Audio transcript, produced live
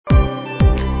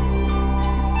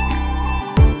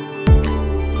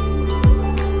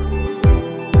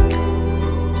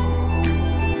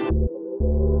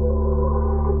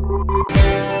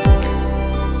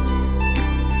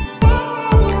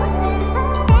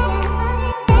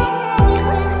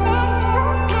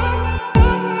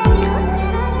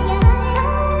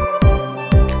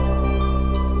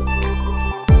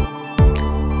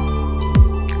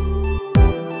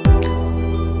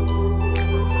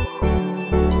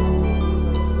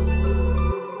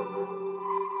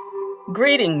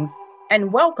Greetings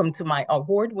and welcome to my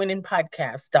award-winning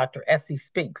podcast, Dr. Essie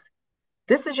Speaks.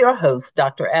 This is your host,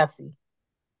 Dr. Essie.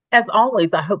 As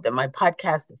always, I hope that my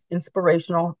podcast is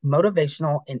inspirational,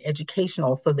 motivational, and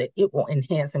educational so that it will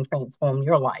enhance and transform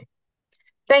your life.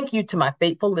 Thank you to my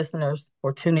faithful listeners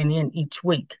for tuning in each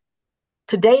week.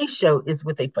 Today's show is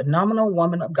with a phenomenal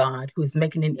woman of God who is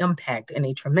making an impact and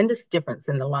a tremendous difference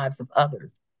in the lives of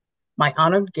others. My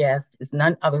honored guest is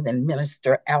none other than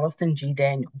Minister Allison G.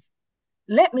 Daniels.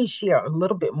 Let me share a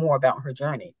little bit more about her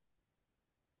journey.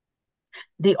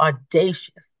 The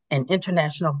audacious and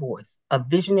international voice of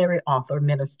visionary author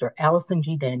Minister Allison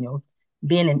G. Daniels,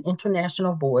 being an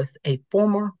international voice, a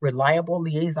former reliable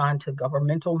liaison to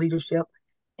governmental leadership,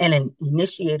 and an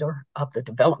initiator of the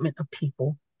development of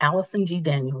people, Allison G.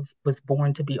 Daniels was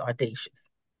born to be audacious.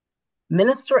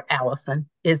 Minister Allison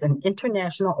is an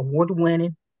international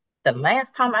award-winning, the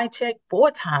last time I checked,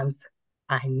 4 times,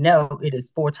 I know it is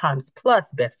 4 times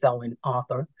plus best-selling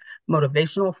author,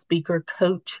 motivational speaker,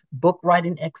 coach, book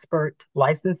writing expert,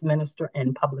 licensed minister,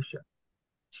 and publisher.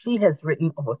 She has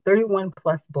written over 31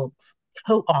 plus books,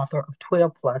 co-author of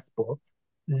 12 plus books,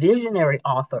 visionary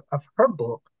author of her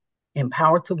book,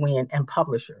 Empowered to Win, and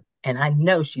publisher. And I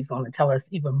know she's going to tell us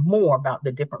even more about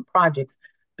the different projects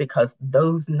because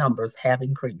those numbers have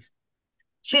increased.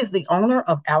 She is the owner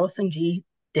of Allison G.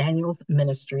 Daniels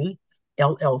Ministries,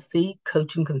 LLC,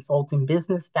 coaching consulting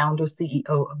business founder,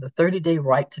 CEO of the 30-Day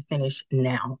Right to Finish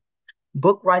Now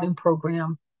book writing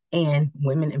program and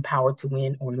Women Empowered to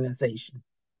Win organization,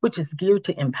 which is geared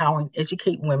to empower and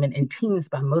educate women and teens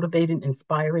by motivating,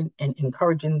 inspiring, and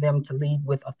encouraging them to lead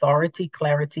with authority,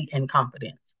 clarity, and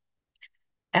confidence.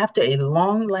 After a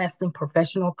long-lasting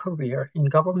professional career in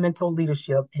governmental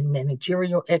leadership and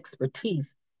managerial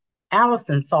expertise,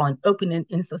 Allison saw an opening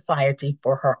in society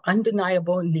for her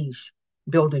undeniable niche,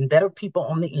 building better people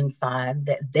on the inside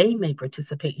that they may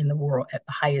participate in the world at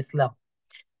the highest level.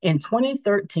 In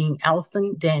 2013,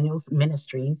 Allison Daniels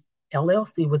Ministries,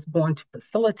 LLC, was born to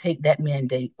facilitate that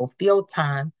mandate for field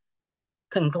time,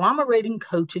 conglomerating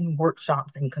coaching,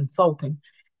 workshops, and consulting.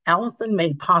 Allison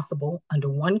made possible under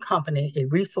one company a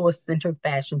resource-centered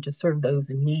fashion to serve those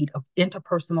in need of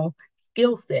interpersonal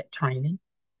skill set training,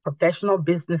 professional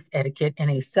business etiquette, and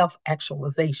a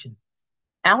self-actualization.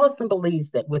 Allison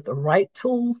believes that with the right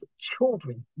tools,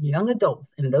 children, young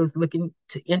adults, and those looking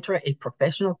to enter a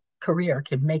professional career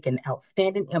can make an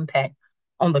outstanding impact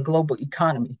on the global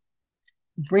economy.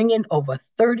 Bringing over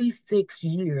 36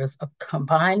 years of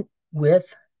combined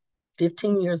with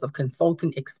 15 years of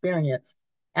consulting experience,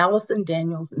 Allison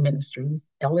Daniels Ministries,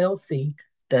 LLC,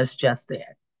 does just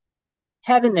that.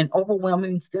 Having an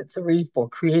overwhelming sensory for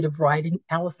creative writing,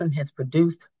 Allison has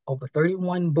produced over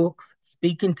 31 books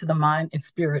speaking to the mind and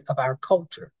spirit of our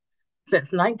culture.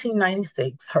 Since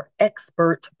 1996, her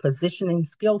expert positioning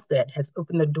skill set has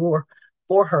opened the door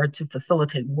for her to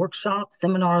facilitate workshops,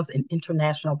 seminars, and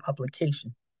international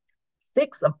publication.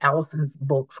 6 of Allison's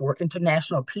books were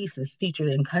international pieces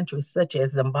featured in countries such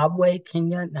as Zimbabwe,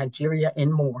 Kenya, Nigeria,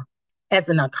 and more. As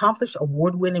an accomplished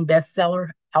award-winning bestseller,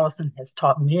 Allison has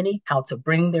taught many how to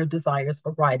bring their desires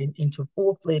for writing into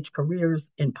full-fledged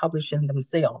careers in publishing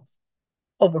themselves.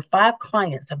 Over 5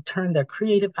 clients have turned their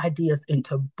creative ideas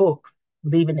into books,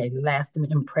 leaving a lasting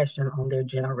impression on their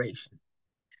generation.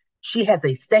 She has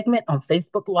a segment on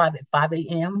Facebook Live at 5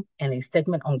 a.m. and a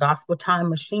segment on Gospel Time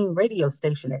Machine radio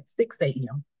station at 6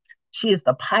 a.m. She is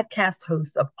the podcast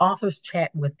host of Authors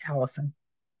Chat with Allison,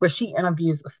 where she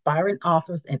interviews aspiring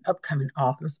authors and upcoming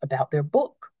authors about their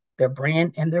book, their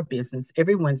brand, and their business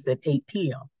every Wednesday at 8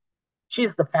 p.m. She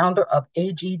is the founder of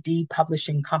AGD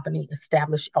Publishing Company,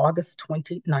 established August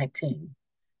 2019.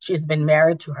 She has been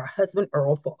married to her husband,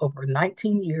 Earl, for over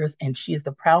 19 years, and she is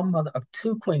the proud mother of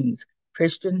 2 queens,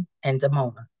 Christian and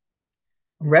Damona.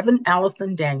 Reverend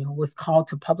Allison Daniel was called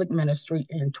to public ministry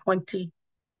in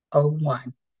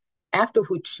 2001, after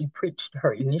which she preached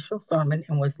her initial sermon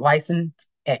and was licensed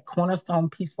at Cornerstone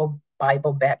Peaceful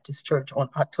Bible Baptist Church on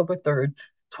October 3rd,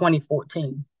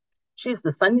 2014. She is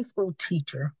the Sunday school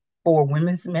teacher for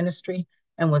women's ministry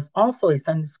and was also a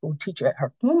Sunday school teacher at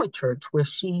her former church, where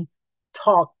she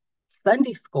taught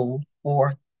Sunday school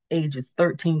for ages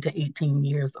 13 to 18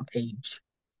 years of age.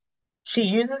 She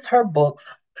uses her books,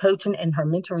 coaching, and her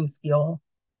mentoring skill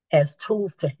as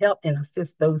tools to help and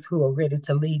assist those who are ready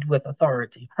to lead with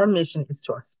authority. Her mission is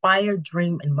to inspire,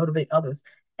 dream, and motivate others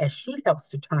as she helps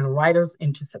to turn writers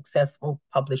into successful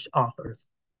published authors.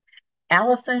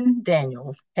 Allison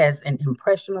Daniels has an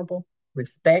impressionable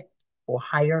respect for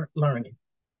higher learning,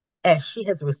 as she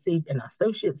has received an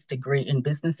associate's degree in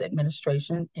business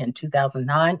administration in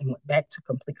 2009 and went back to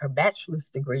complete her bachelor's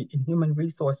degree in human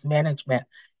resource management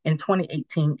in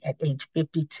 2018 at age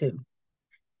 52.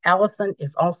 Allison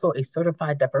is also a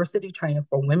certified diversity trainer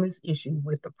for women's issues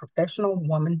with the Professional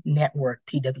Woman Network,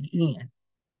 PWN.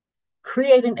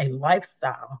 Creating a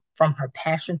lifestyle from her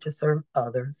passion to serve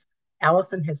others,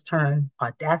 Allison has turned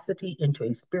audacity into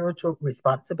a spiritual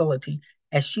responsibility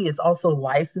as she is also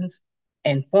licensed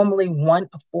and formerly one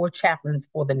of 4 chaplains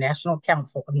for the National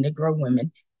Council of Negro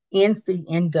Women,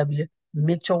 NCNW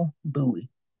Mitchell Bowie.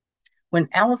 When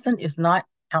Allison is not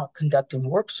out conducting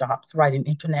workshops, writing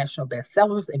international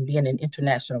bestsellers, and being an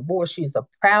international voice, she is a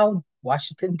proud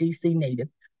Washington, D.C. native,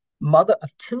 mother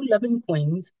of 2 living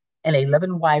queens, and a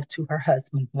loving wife to her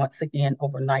husband, once again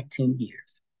over 19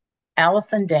 years.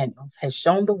 Allison Daniels has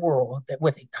shown the world that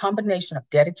with a combination of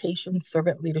dedication,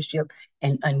 servant leadership,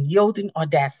 and unyielding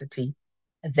audacity,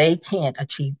 they can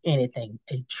achieve anything,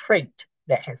 a trait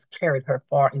that has carried her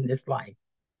far in this life.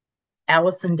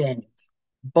 Allison Daniels,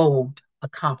 bold,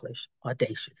 accomplished,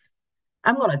 audacious.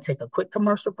 I'm going to take a quick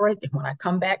commercial break, and when I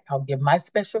come back, I'll give my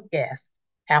special guest,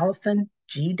 Allison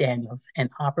G. Daniels,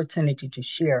 an opportunity to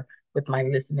share with my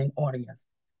listening audience.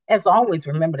 As always,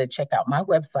 remember to check out my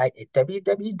website at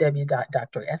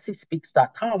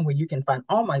www.dressyspeaks.com, where you can find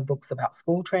all my books about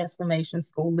school transformation,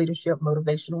 school leadership,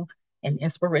 motivational and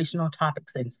inspirational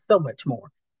topics, and so much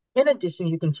more. In addition,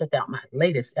 you can check out my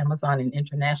latest Amazon and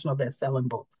international best-selling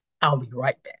books. I'll be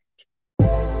right back.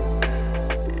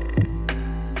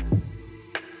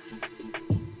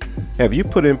 Have you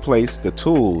put in place the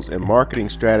tools and marketing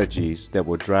strategies that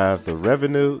will drive the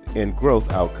revenue and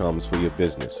growth outcomes for your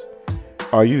business?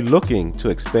 Are you looking to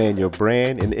expand your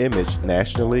brand and image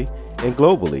nationally and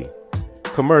globally?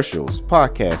 Commercials,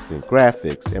 podcasting,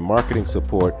 graphics, and marketing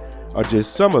support are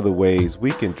just some of the ways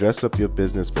we can dress up your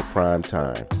business for prime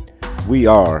time. We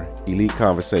are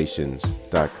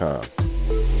EliteConversations.com.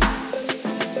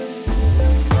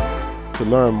 To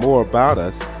learn more about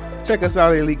us, check us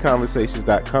out at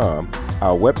EliteConversations.com,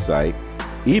 our website,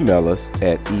 email us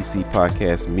at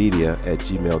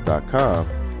ecpodcastmedia@gmail.com,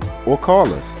 or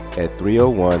call us at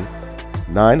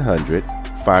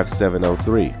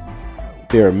 301-900-5703.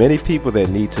 There are many people that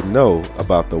need to know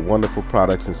about the wonderful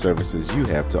products and services you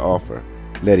have to offer.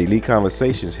 Let Elite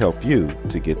Conversations help you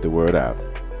to get the word out.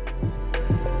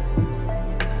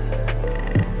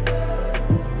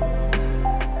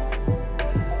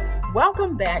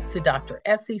 Welcome back to Dr.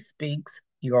 Essie Speaks,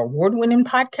 your award-winning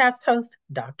podcast host,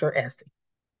 Dr. Essie.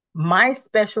 My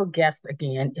special guest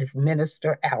again is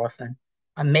Minister Allison,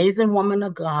 amazing woman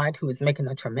of God who is making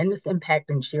a tremendous impact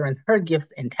and sharing her gifts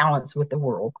and talents with the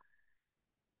world.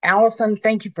 Allison,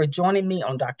 thank you for joining me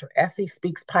on Dr. Essie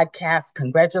Speaks podcast.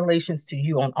 Congratulations to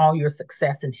you on all your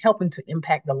success in helping to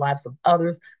impact the lives of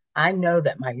others. I know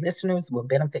that my listeners will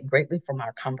benefit greatly from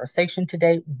our conversation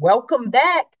today. Welcome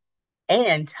back.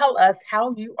 And tell us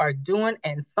how you are doing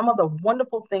and some of the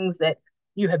wonderful things that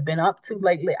you have been up to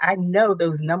lately. I know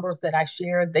those numbers that I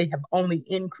shared, they have only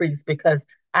increased because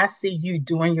I see you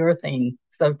doing your thing.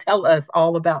 So tell us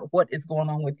all about what is going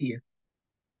on with you.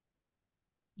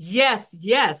 Yes,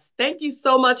 yes. Thank you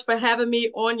so much for having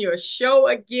me on your show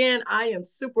again. I am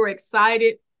super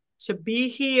excited to be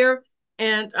here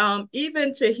and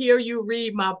even to hear you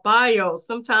read my bio.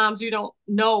 Sometimes you don't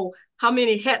know how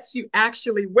many hats you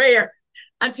actually wear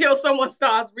until someone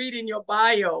starts reading your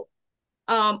bio.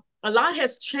 A lot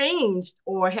has changed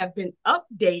or have been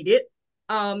updated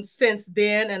since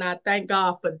then, and I thank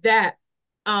God for that.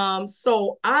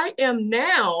 So I am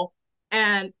now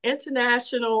an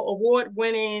international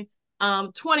award-winning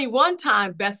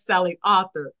 21-time best-selling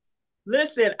author.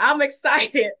 Listen, I'm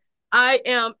excited. I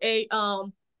am a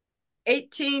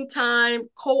 18-time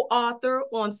co-author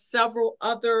on several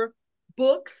other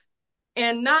books.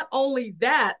 And not only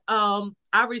that,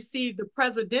 I received the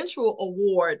Presidential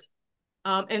Award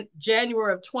in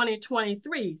January of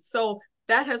 2023. So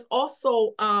that has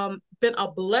also been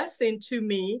a blessing to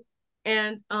me.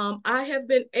 And I have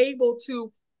been able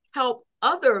to help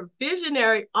other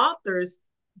visionary authors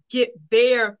get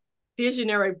their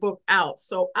visionary book out.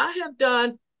 So I have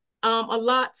done a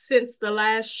lot since the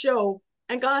last show.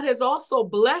 And God has also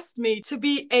blessed me to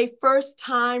be a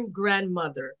first-time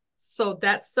grandmother. So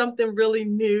that's something really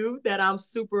new that I'm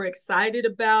super excited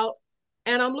about.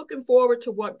 And I'm looking forward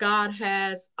to what God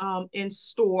has in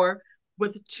store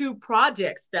with 2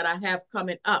 projects that I have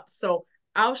coming up. So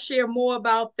I'll share more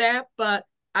about that. But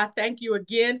I thank you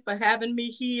again for having me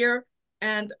here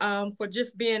and for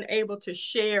just being able to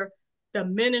share the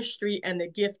ministry and the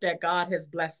gift that God has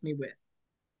blessed me with.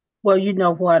 Well, you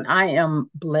know what? I am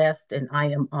blessed and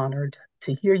I am honored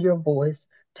to hear your voice,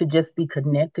 to just be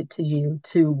connected to you,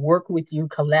 to work with you,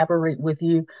 collaborate with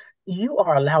you, you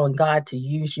are allowing God to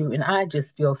use you. And I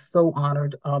just feel so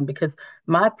honored because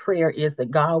my prayer is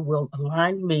that God will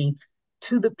align me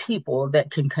to the people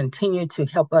that can continue to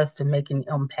help us to make an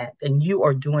impact. And you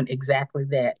are doing exactly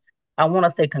that. I want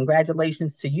to say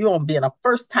congratulations to you on being a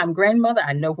first time grandmother.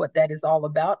 I know what that is all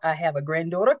about. I have a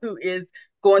granddaughter who is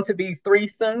going to be 3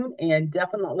 soon, and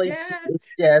definitely she Yes. is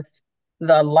just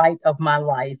the light of my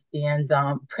life. And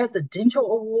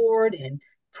presidential award and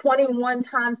 21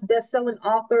 times best-selling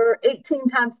author, 18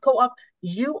 times co-author.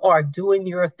 You are doing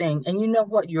your thing. And you know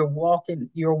what? You're walking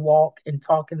your walk and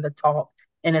talking the talk.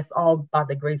 And it's all by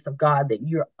the grace of God that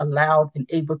you're allowed and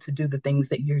able to do the things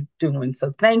that you're doing.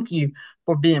 So thank you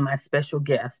for being my special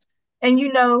guest. And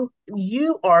you know,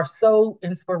 you are so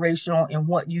inspirational in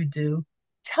what you do.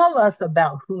 Tell us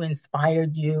about who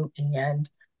inspired you and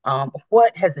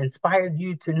what has inspired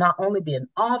you to not only be an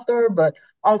author, but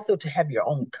also to have your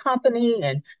own company.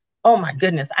 And oh my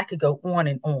goodness, I could go on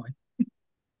and on.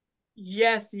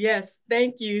 Yes, yes.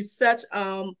 Thank you. Such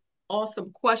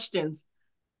awesome questions.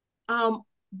 Um,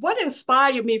 what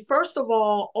inspired me, first of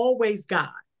all, always God,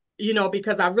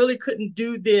 because I really couldn't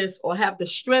do this or have the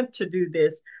strength to do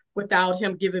this without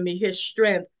him giving me his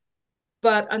strength.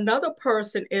 But another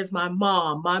person is my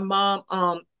mom. My mom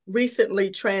recently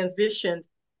transitioned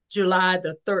July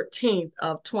the 13th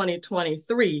of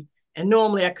 2023. And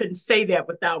normally I couldn't say that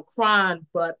without crying,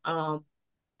 but I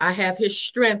have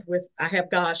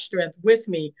God's strength with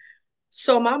me.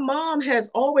 So my mom has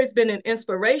always been an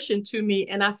inspiration to me.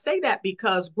 And I say that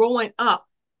because growing up,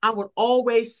 I would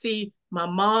always see my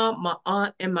mom, my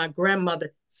aunt, and my grandmother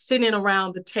sitting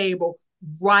around the table,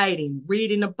 writing,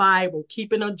 reading the Bible,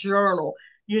 keeping a journal,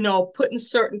 putting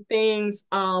certain things,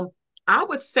 I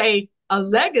would say a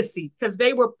legacy, because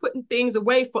they were putting things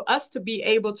away for us to be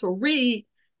able to read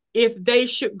if they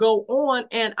should go on.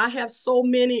 And I have so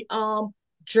many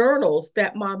journals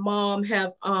that my mom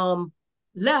have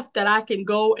left that I can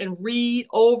go and read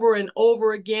over and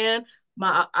over again.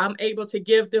 I'm able to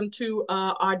give them to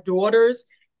our daughters,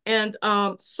 and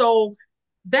so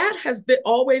that has been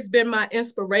always been my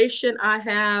inspiration.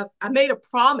 I made a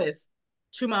promise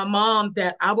to my mom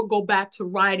that I would go back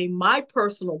to writing my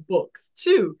personal books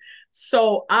too.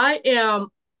 So I am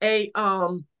a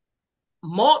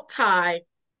multi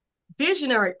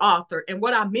visionary author. And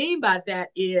what I mean by that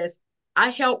is I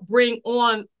help bring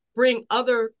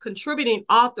other contributing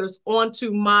authors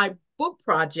onto my book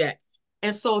project.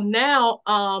 And so now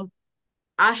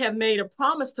I have made a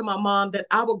promise to my mom that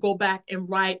I will go back and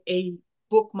write a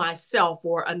book myself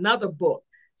or another book.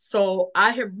 So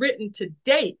I have written to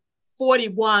date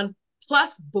 41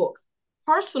 plus books,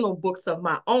 personal books of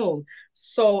my own.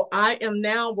 So I am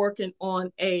now working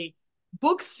on a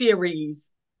book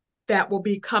series that will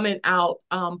be coming out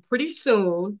pretty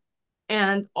soon.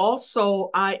 And also,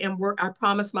 I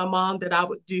promised my mom that I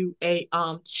would do a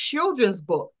children's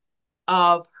book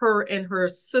of her and her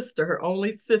sister, her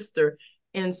only sister.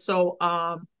 And so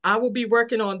I will be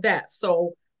working on that.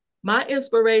 So my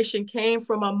inspiration came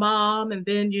from my mom, and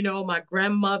then my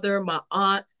grandmother, my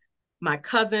aunt, my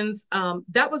cousins.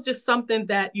 That was just something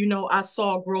that I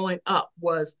saw growing up,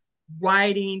 was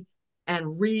writing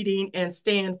and reading and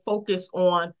staying focused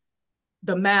on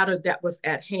the matter that was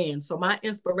at hand. So my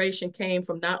inspiration came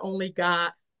from not only God,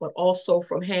 but also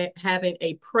from having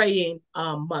a praying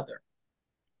mother.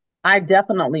 I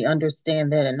definitely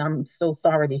understand that. And I'm so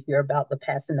sorry to hear about the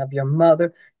passing of your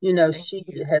mother. You know, Thank she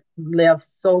you. has left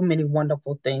so many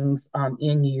wonderful things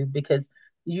in you because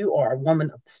you are a woman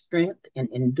of strength and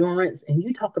endurance. And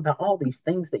you talk about all these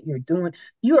things that you're doing.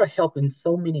 You are helping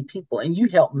so many people and you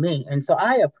help me. And so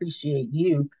I appreciate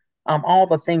you, all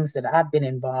the things that I've been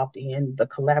involved in, the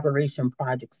collaboration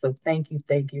project. So thank you,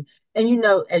 thank you. And you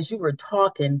know, as you were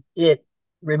talking, it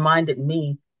reminded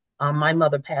me my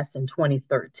mother passed in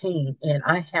 2013, and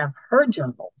I have her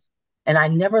journals. And I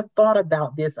never thought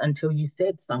about this until you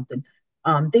said something.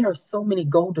 There are so many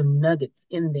golden nuggets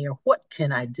in there. What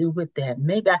can I do with that?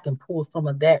 Maybe I can pull some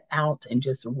of that out and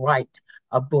just write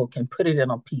a book and put it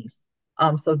in a piece.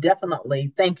 So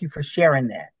definitely, thank you for sharing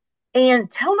that.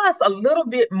 And tell us a little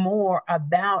bit more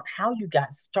about how you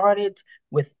got started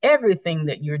with everything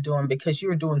that you're doing because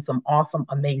you're doing some awesome,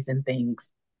 amazing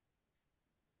things.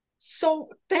 So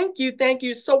thank you, thank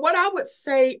you. So what I would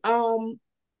say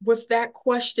with that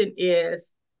question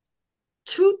is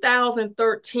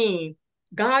 2013,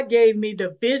 God gave me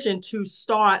the vision to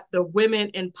start the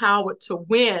Women Empowered to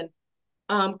Win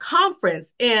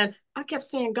conference. And I kept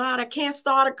saying, God, I can't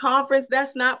start a conference.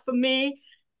 That's not for me.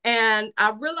 And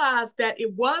I realized that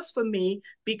it was for me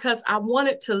because I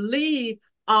wanted to leave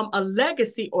a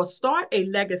legacy or start a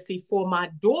legacy for my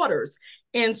daughters.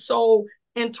 And so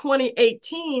in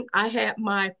 2018, I had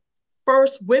my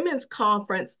first women's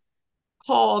conference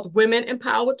called Women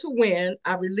Empowered to Win.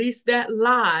 I released that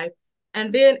live.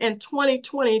 And then in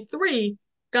 2023,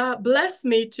 God blessed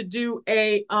me to do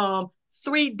a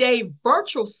 3-day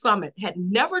virtual summit. Had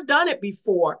never done it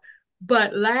before,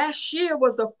 but last year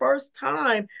was the first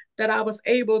time that I was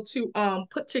able to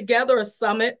put together a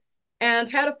summit and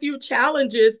had a few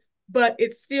challenges, but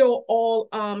it still all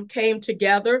came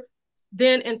together.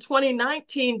 Then in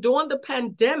 2019, during the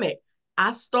pandemic,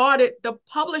 I started the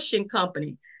publishing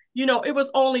company. It was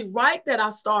only right that I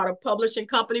start a publishing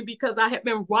company because I had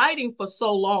been writing for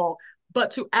so long,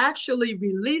 but to actually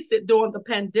release it during the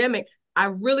pandemic, I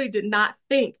really did not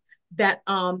think that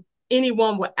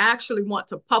anyone would actually want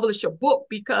to publish a book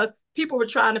because people were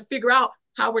trying to figure out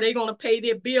how were they going to pay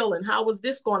their bill and how was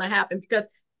this going to happen because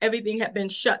everything had been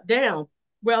shut down.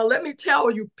 Well, let me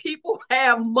tell you, people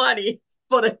have money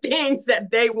for the things that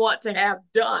they want to have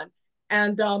done.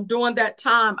 And during that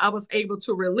time, I was able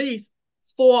to release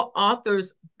 4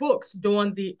 authors' books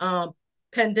during the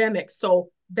pandemic. So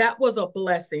that was a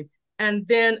blessing. And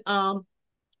then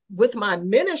with my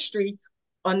ministry,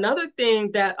 another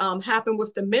thing that happened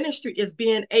with the ministry is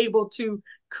being able to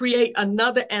create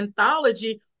another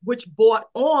anthology, which brought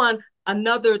on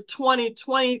another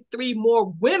 23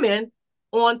 more women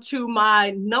onto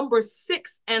my number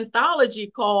 6 anthology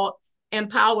called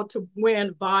Empowered to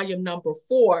Win, volume number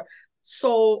 4.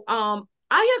 So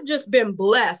I have just been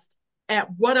blessed at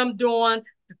what I'm doing,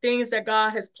 the things that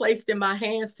God has placed in my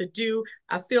hands to do.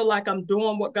 I feel like I'm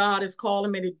doing what God is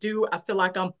calling me to do. I feel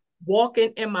like I'm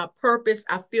walking in my purpose.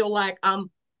 I feel like I'm,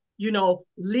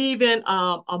 leaving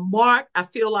a mark. I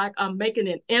feel like I'm making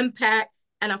an impact.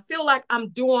 And I feel like I'm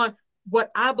doing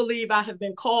what I believe I have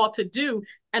been called to do.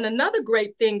 And another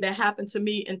great thing that happened to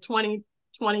me in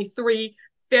 2023,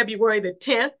 February the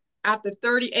 10th, after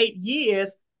 38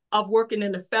 years of working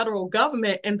in the federal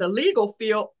government in the legal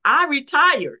field, I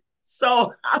retired.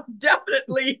 So I'm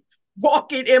definitely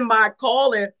walking in my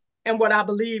calling and what I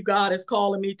believe God is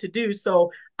calling me to do.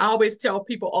 So I always tell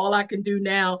people all I can do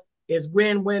now is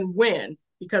win, win, win,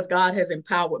 because God has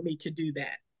empowered me to do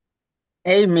that.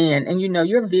 Amen. And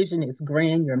your vision is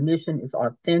grand, your mission is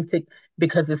authentic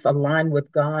because it's aligned with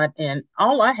God. And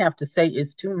all I have to say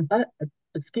is to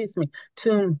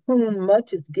whom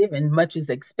much is given, much is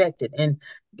expected. And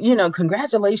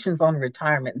congratulations on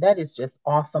retirement. That is just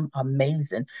awesome,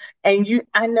 amazing. And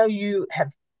I know you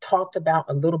have talked about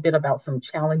a little bit about some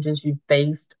challenges you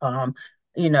faced.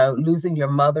 Losing your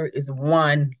mother is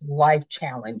one life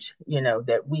challenge,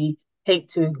 that we hate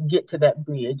to get to that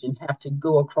bridge and have to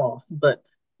go across. But,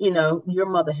 your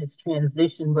mother has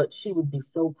transitioned, but she would be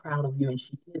so proud of you and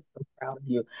she is so proud of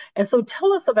you. And so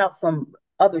tell us about some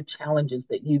other challenges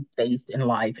that you faced in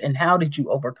life and how did you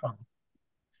overcome?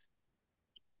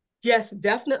 Yes,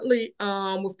 definitely.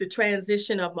 With the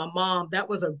transition of my mom, that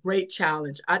was a great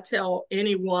challenge. I tell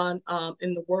anyone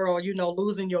in the world,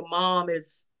 losing your mom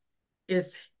is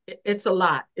it's a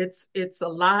lot. It's a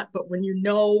lot. But when you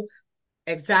know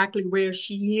exactly where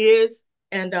she is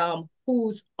and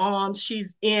whose arms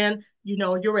she's in,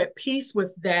 you're at peace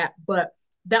with that. But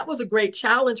that was a great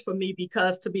challenge for me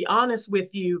because, to be honest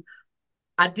with you,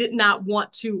 I did not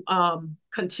want to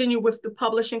continue with the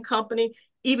publishing company,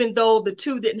 even though the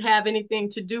two didn't have anything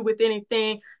to do with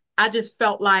anything. I just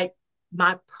felt like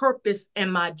my purpose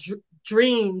and my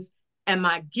dreams and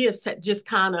my gifts had just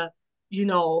kind of,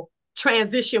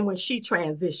 transitioned when she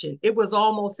transitioned. It was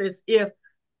almost as if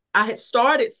I had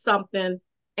started something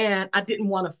and I didn't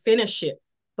want to finish it,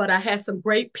 but I had some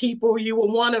great people. You were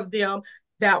one of them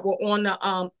that were on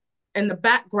the in the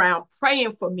background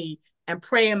praying for me and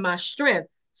praying my strength.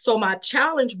 So my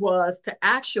challenge was to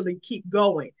actually keep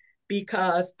going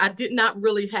because I did not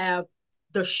really have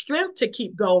the strength to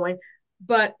keep going.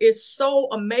 But it's so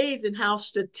amazing how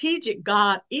strategic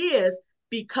God is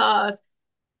because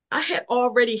I had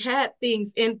already had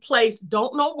things in place.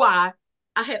 Don't know why.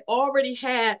 I had already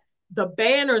had the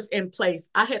banners in place.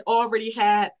 I had already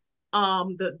had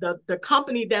the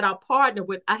company that I partnered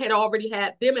with. I had already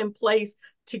had them in place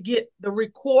to get the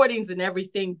recordings and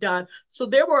everything done. So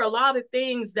there were a lot of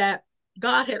things that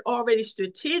God had already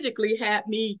strategically had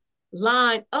me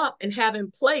line up and have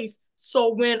in place.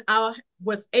 So when I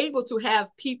was able to have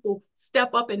people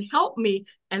step up and help me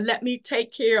and let me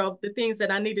take care of the things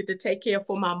that I needed to take care of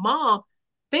for my mom,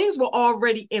 things were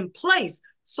already in place.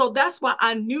 So that's why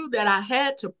I knew that I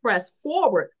had to press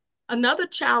forward. Another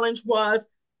challenge was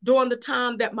during the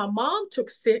time that my mom took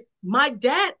sick, my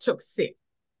dad took sick.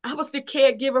 I was the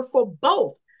caregiver for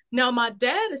both. Now, my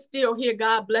dad is still here.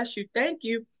 God bless you. Thank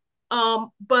you.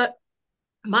 But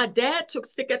my dad took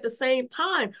sick at the same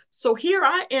time. So here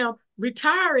I am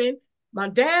retiring. My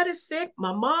dad is sick.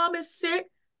 My mom is sick.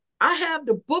 I have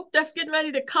the book that's getting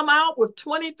ready to come out with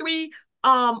 23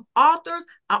 authors.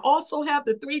 I also have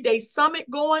the 3-day summit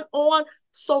going on.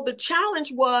 So the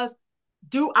challenge was,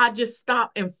 do I just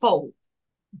stop and fold?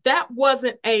 That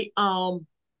wasn't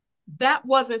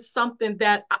something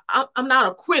that I'm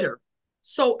not a quitter.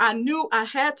 So I knew I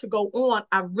had to go on.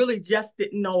 I really just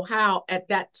didn't know how at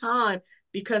that time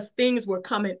because things were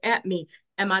coming at me.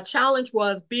 And my challenge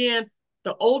was being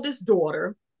the oldest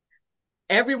daughter.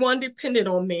 Everyone depended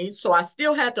on me. So I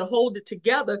still had to hold it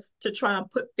together to try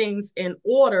and put things in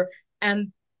order.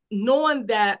 And knowing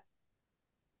that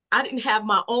I didn't have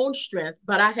my own strength,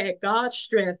 but I had God's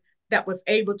strength that was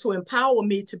able to empower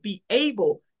me to be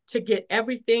able to get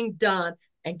everything done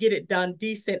and get it done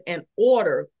decent and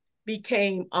order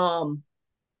became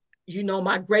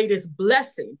my greatest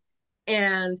blessing.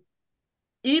 And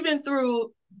even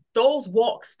through those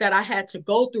walks that I had to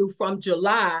go through from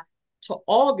July to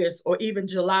August, or even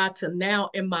July to now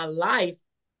in my life,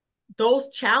 those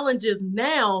challenges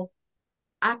now,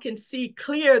 I can see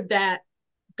clear that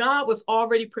God was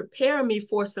already preparing me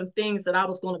for some things that I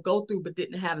was going to go through, but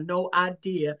didn't have no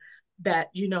idea that,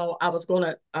 I was going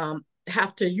to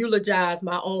have to eulogize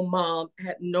my own mom.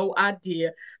 Had no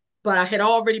idea, but I had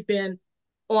already been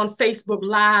on Facebook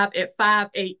Live at 5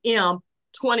 a.m.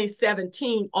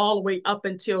 2017 all the way up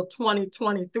until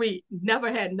 2023.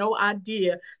 Never had no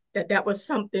idea that that was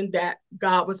something that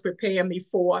God was preparing me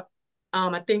for.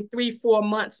 I think 3-4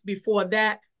 months before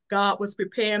that, God was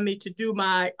preparing me to do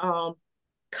my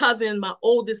my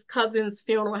oldest cousin's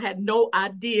funeral. I had no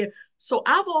idea. So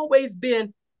I've always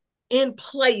been in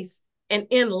place and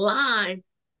in line,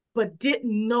 but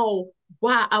didn't know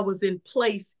why I was in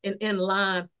place and in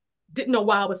line. Didn't know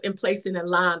why I was in place and in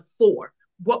line for.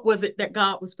 What was it that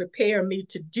God was preparing me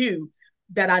to do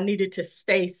that I needed to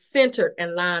stay centered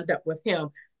and lined up with Him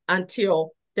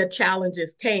until the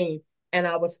challenges came and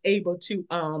I was able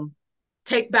to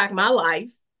take back my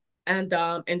life and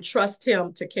trust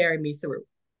Him to carry me through.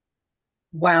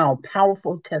 Wow,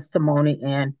 powerful testimony.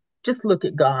 And just look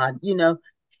at God.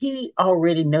 He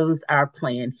already knows our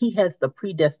plan. He has the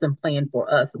predestined plan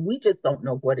for us. We just don't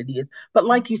know what it is. But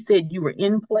like you said, you were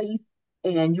in place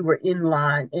and you were in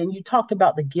line, and you talked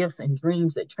about the gifts and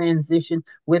dreams that transition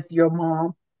with your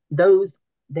mom. Those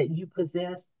that you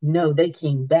possess, no, they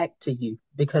came back to you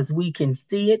because we can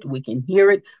see it, we can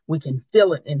hear it, we can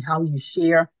feel it in how you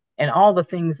share and all the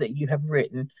things that you have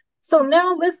written. So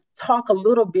now let's talk a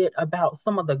little bit about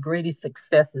some of the greatest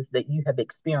successes that you have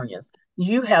experienced.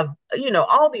 You have,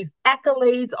 all these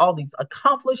accolades, all these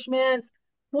accomplishments.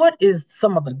 What is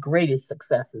some of the greatest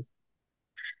successes?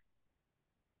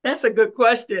 That's a good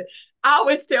question. I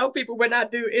always tell people when I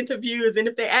do interviews, and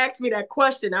if they ask me that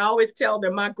question, I always tell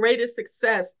them my greatest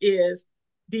success is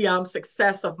the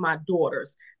success of my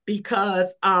daughters.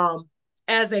 Because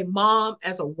as a mom,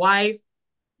 as a wife,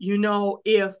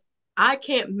 if I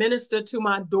can't minister to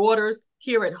my daughters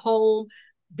here at home,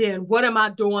 then what am I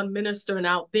doing ministering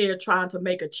out there trying to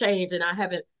make a change? And I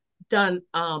haven't done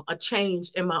a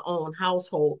change in my own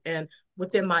household and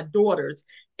within my daughters.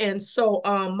 And so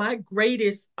my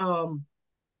greatest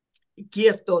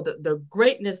gift, or the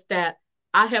greatness that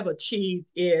I have achieved,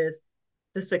 is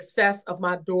the success of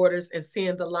my daughters and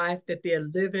seeing the life that they're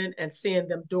living and seeing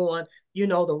them doing,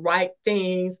 the right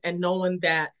things, and knowing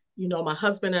that, my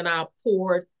husband and I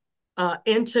poured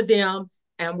into them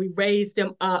and we raised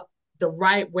them up the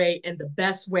right way and the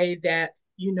best way that,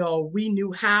 we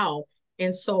knew how.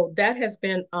 And so that has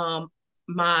been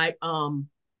my,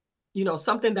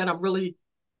 something that I'm really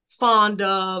fond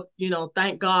of,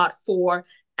 thank God for.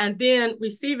 And then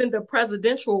receiving the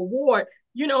presidential award,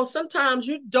 sometimes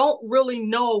you don't really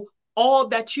know all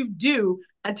that you do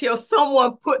until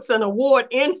someone puts an award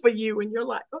in for you and you're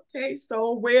like, okay,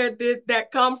 so where did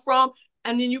that come from?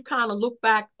 And then you kind of look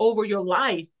back over your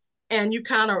life and you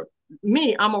kind of,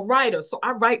 I'm a writer, so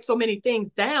I write so many things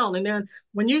down. And then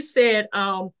when you said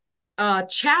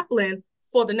chaplain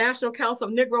for the National Council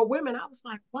of Negro Women, I was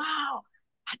like, wow,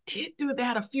 I did do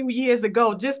that a few years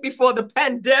ago, just before the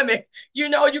pandemic. You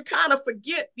kind of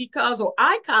forget or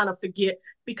I kind of forget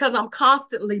because I'm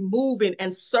constantly moving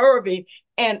and serving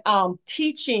and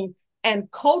teaching and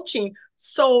coaching.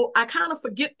 So I kind of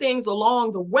forget things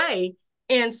along the way.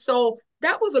 And so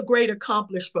that was a great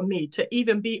accomplishment for me to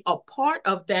even be a part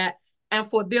of that and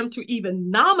for them to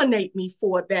even nominate me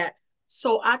for that.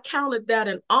 So I counted that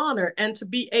an honor, and to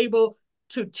be able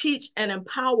to teach and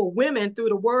empower women through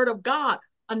the word of God,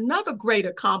 another great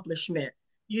accomplishment,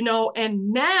 and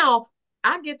now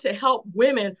I get to help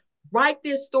women write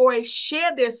their story,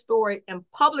 share their story, and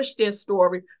publish their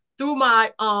story through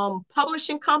my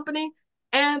publishing company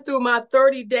and through my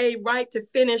 30-day Right to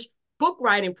Finish book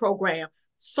writing program.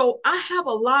 So I have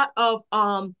a lot of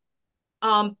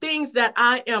things that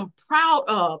I am proud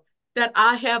of that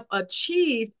I have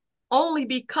achieved only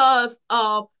because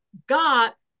of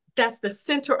God. That's the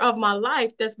center of my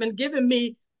life, that's been giving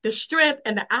me the strength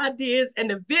and the ideas and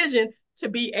the vision to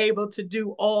be able to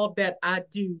do all that I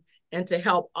do and to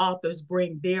help authors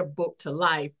bring their book to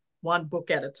life, one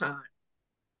book at a time.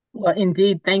 Well,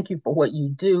 indeed, thank you for what you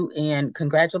do, and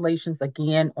congratulations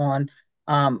again on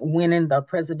winning the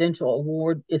presidential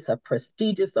award. It's a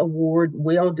prestigious award,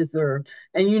 well deserved.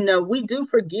 And we do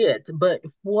forget, but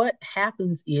what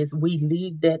happens is we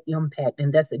leave that impact,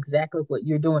 and that's exactly what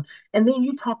you're doing. And then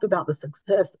you talked about the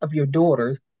success of your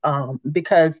daughters,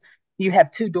 because you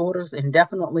have two daughters, and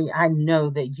definitely I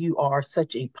know that you are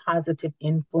such a positive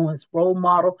influence, role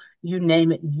model. You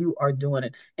name it, you are doing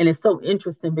it. And it's so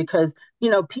interesting because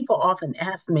people often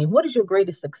ask me, what is your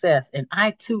greatest success? And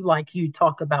I too, like you,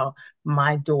 talk about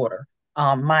my daughter,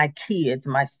 my kids,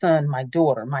 my son, my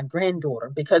daughter, my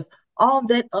granddaughter, because all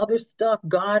that other stuff,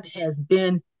 God has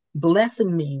been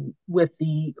blessing me with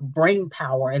the brain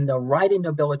power and the writing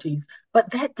abilities,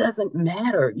 but that doesn't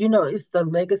matter. It's the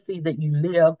legacy that you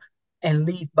live and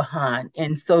leave behind.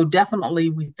 And so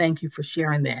definitely we thank you for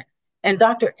sharing that. And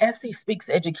Dr. Essie Speaks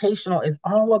Educational is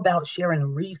all about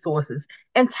sharing resources.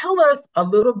 And tell us a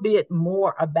little bit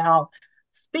more about,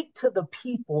 speak to the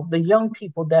people, the young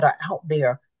people that are out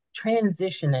there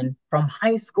transitioning from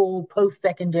high school,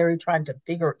 post-secondary, trying to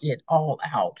figure it all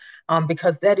out,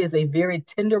 because that is a very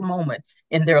tender moment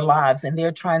in their lives, and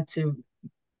they're trying to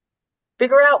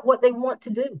figure out what they want to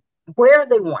do, where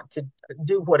they want to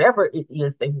do whatever it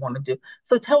is they want to do.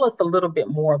 So tell us a little bit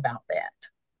more about that.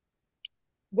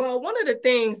 Well, one of the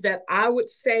things that I would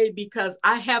say, because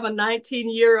I have a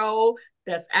 19-year-old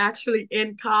that's actually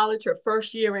in college, her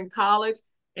first year in college.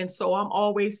 And so I'm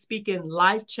always speaking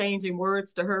life-changing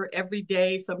words to her every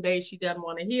day. Some days she doesn't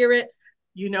want to hear it,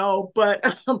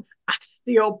 but I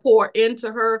still pour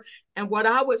into her. And what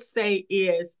I would say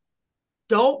is,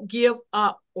 don't give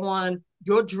up on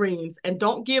your dreams, and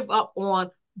don't give up on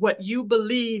what you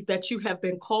believe that you have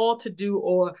been called to do,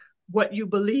 or what you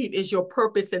believe is your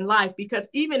purpose in life. Because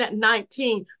even at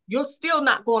 19, you're still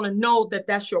not going to know that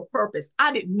that's your purpose.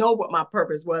 I didn't know what my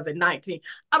purpose was at 19.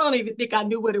 I don't even think I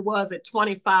knew what it was at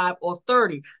 25 or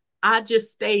 30. I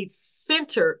just stayed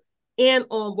centered in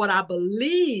on what I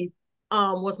believe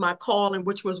was my calling,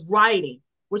 which was writing,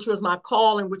 which was my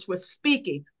calling, which was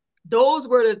speaking. Those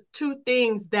were the two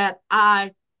things that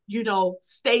I,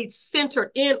 stayed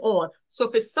centered in on. So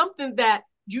if it's something that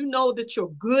that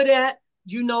you're good at,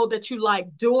 that you like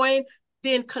doing,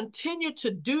 then continue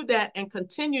to do that and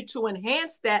continue to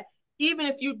enhance that. Even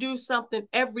if you do something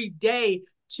every day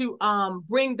to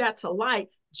bring that to light,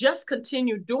 just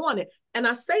continue doing it. And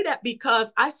I say that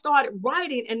because I started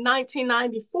writing in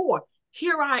 1994.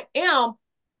 Here I am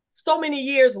so many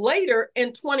years later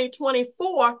in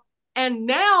 2024, and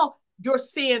now you're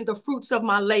seeing the fruits of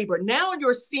my labor. Now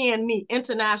you're seeing me,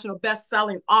 international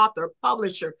best-selling author,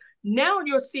 publisher. Now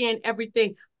you're seeing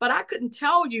everything. But I couldn't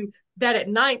tell you that at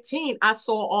 19, I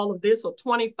saw all of this, or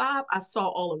 25, I saw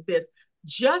all of this.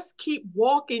 Just keep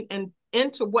walking and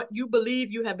into what you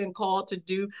believe you have been called to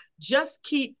do. Just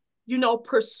keep,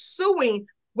 pursuing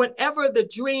whatever the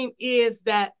dream is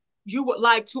that you would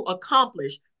like to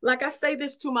accomplish. Like I say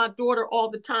this to my daughter all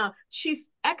the time. She's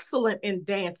excellent in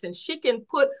dancing. She can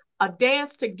put a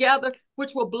dance together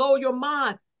which will blow your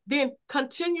mind. Then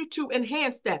continue to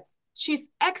enhance that. She's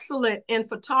excellent in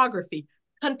photography.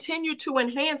 Continue to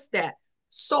enhance that.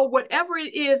 So whatever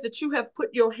it is that you have put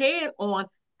your hand on,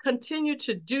 continue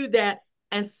to do that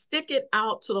and stick it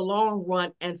out to the long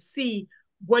run and see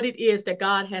what it is that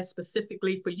God has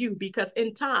specifically for you, because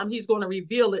in time he's going to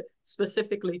reveal it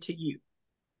specifically to you.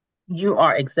 You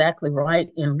are exactly right.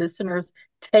 And listeners,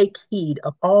 take heed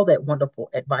of all that wonderful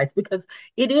advice, because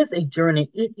it is a journey,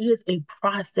 it is a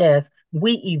process.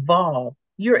 We evolve.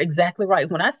 You're exactly right.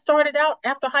 When I started out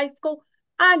after high school,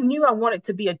 I knew I wanted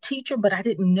to be a teacher, but I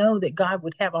didn't know that God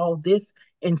would have all this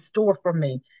in store for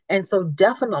me. And so,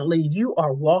 definitely, you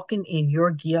are walking in your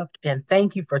gift, and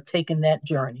thank you for taking that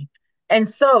journey. And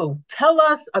so, tell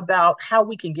us about how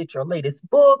we can get your latest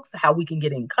books, how we can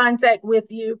get in contact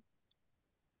with you.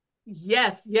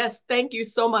 Yes, yes. Thank you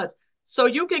so much. So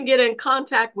you can get in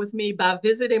contact with me by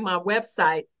visiting my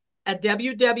website at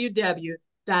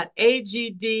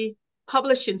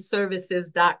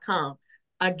www.agdpublishingservices.com.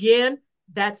 Again,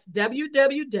 that's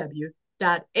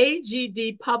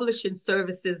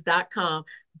www.agdpublishingservices.com.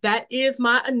 That is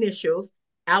my initials,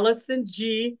 Allison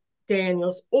G.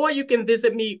 Daniels, or you can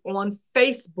visit me on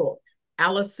Facebook,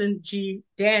 Allison G.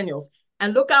 Daniels,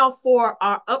 and look out for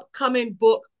our upcoming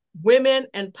book, Women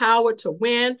Empowered to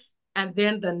Win, and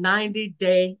then the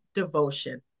 90-day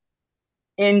devotion.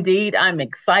 Indeed, I'm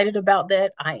excited about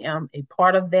that. I am a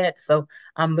part of that. So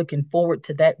I'm looking forward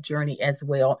to that journey as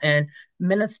well. And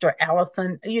Minister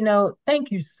Allison, thank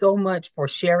you so much for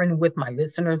sharing with my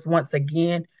listeners once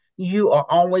again. You are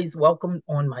always welcome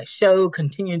on my show.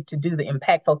 Continue to do the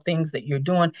impactful things that you're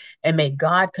doing. And may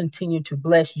God continue to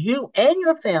bless you and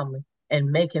your family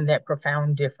in making that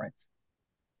profound difference.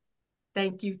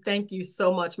 Thank you. Thank you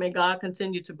so much. May God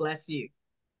continue to bless you.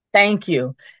 Thank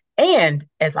you. And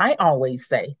as I always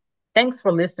say, thanks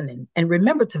for listening. And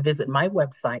remember to visit my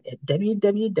website at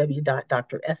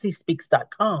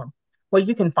www.dressiespeaks.com, where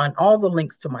you can find all the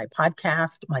links to my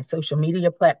podcast, my social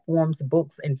media platforms,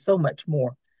 books, and so much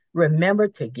more. Remember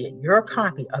to get your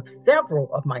copy of several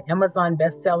of my Amazon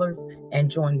bestsellers and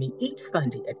join me each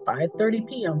Sunday at 5:30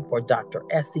 p.m. for Dr.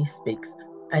 Essie Speaks.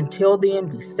 Until then,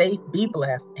 be safe, be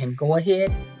blessed, and go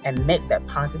ahead and make that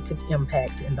positive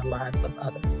impact in the lives of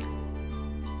others.